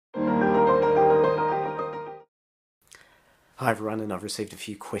Hi everyone, and I've received a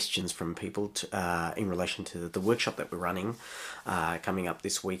few questions from people in relation to the workshop that we're running coming up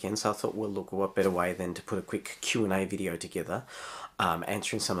this weekend. So I thought, well, look, what better way than to put a quick Q&A video together,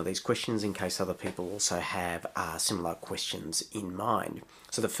 answering some of these questions in case other people also have similar questions in mind.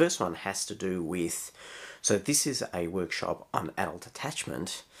 So the first one has to do with, so this is a workshop on adult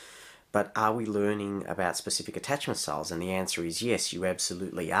attachment, but are we learning about specific attachment styles? And the answer is yes, you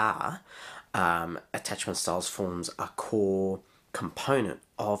absolutely are. Attachment styles forms a core component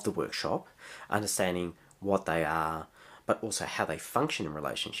of the workshop, understanding what they are, but also how they function in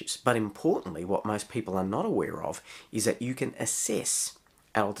relationships. But importantly, what most people are not aware of is that you can assess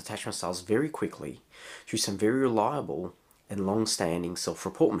adult attachment styles very quickly through some very reliable and long-standing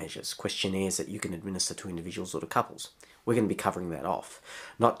self-report measures, questionnaires that you can administer to individuals or to couples. We're going to be covering that off,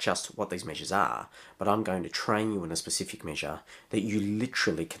 not just what these measures are, but I'm going to train you in a specific measure that you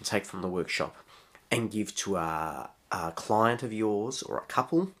literally can take from the workshop and give to a client of yours or a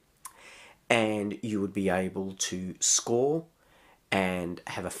couple, and you would be able to score and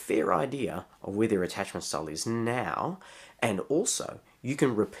have a fair idea of where their attachment style is now, and also you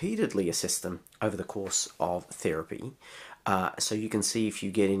can repeatedly assess them over the course of therapy, so you can see if you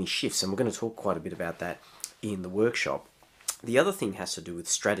get any shifts, and we're going to talk quite a bit about that in the workshop. The other thing has to do with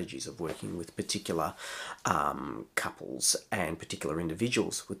strategies of working with particular couples and particular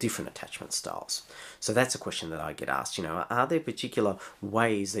individuals with different attachment styles. So that's a question that I get asked, are there particular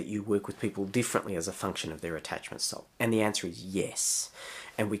ways that you work with people differently as a function of their attachment style? And the answer is yes.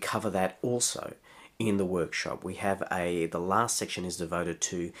 And we cover that also in the workshop. We have the last section is devoted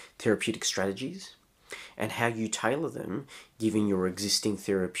to therapeutic strategies and how you tailor them given your existing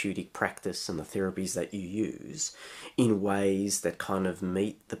therapeutic practice and the therapies that you use in ways that kind of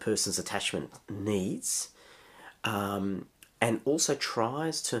meet the person's attachment needs, and also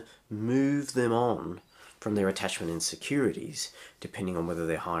tries to move them on from their attachment insecurities, depending on whether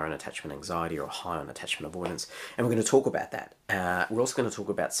they're higher on attachment anxiety or high on attachment avoidance. And we're going to talk about that. We're also going to talk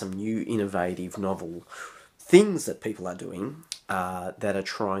about some new, innovative, novel things that people are doing that are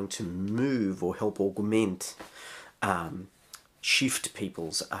trying to move or help augment, shift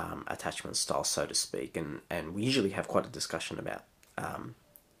people's attachment style, so to speak. And we usually have quite a discussion about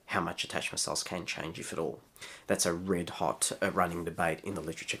how much attachment styles can change, if at all. That's a red hot running debate in the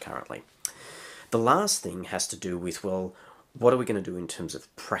literature currently. The last thing has to do with, well, what are we going to do in terms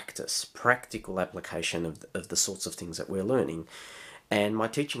of practice, practical application of the sorts of things that we're learning? And my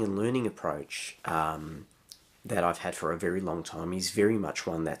teaching and learning approach that I've had for a very long time is very much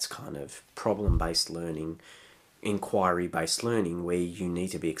one that's kind of problem-based learning, inquiry-based learning, where you need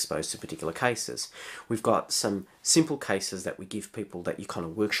to be exposed to particular cases. We've got some simple cases that we give people that you kind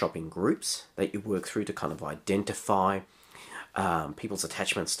of workshop in groups, that you work through to kind of identify people's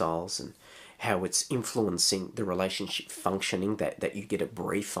attachment styles and how it's influencing the relationship functioning that you get a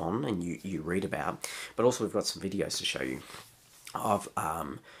brief on and you read about. But also we've got some videos to show you of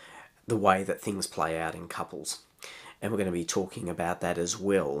the way that things play out in couples. And we're going to be talking about that as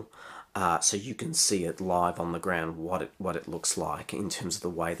well, so you can see it live on the ground, what it looks like in terms of the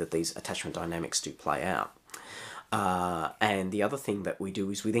way that these attachment dynamics do play out. And the other thing that we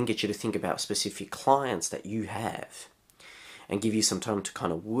do is we then get you to think about specific clients that you have and give you some time to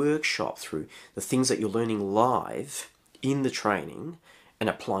kind of workshop through the things that you're learning live in the training and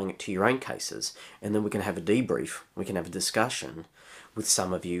applying it to your own cases. And then we can have a debrief, we can have a discussion with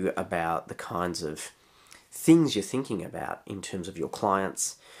some of you about the kinds of things you're thinking about in terms of your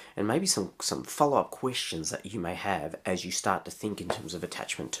clients, and maybe some follow-up questions that you may have as you start to think in terms of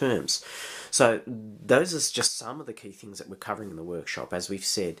attachment terms. So those are just some of the key things that we're covering in the workshop. As we've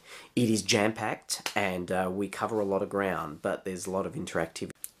said, it is jam-packed and we cover a lot of ground, but there's a lot of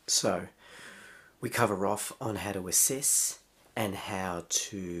interactivity. So we cover off on how to assess and how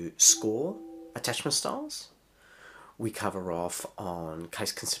to score attachment styles. We cover off on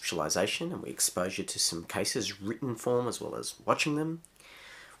case conceptualization, and we expose you to some cases, written form as well as watching them.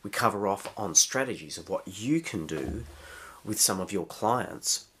 We cover off on strategies of what you can do with some of your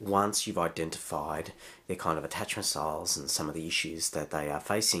clients once you've identified their kind of attachment styles and some of the issues that they are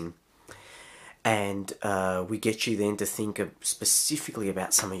facing. And we get you then to think specifically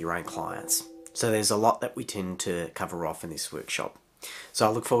about some of your own clients. So there's a lot that we tend to cover off in this workshop. So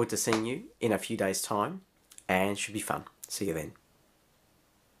I look forward to seeing you in a few days' time, and it should be fun. See you then.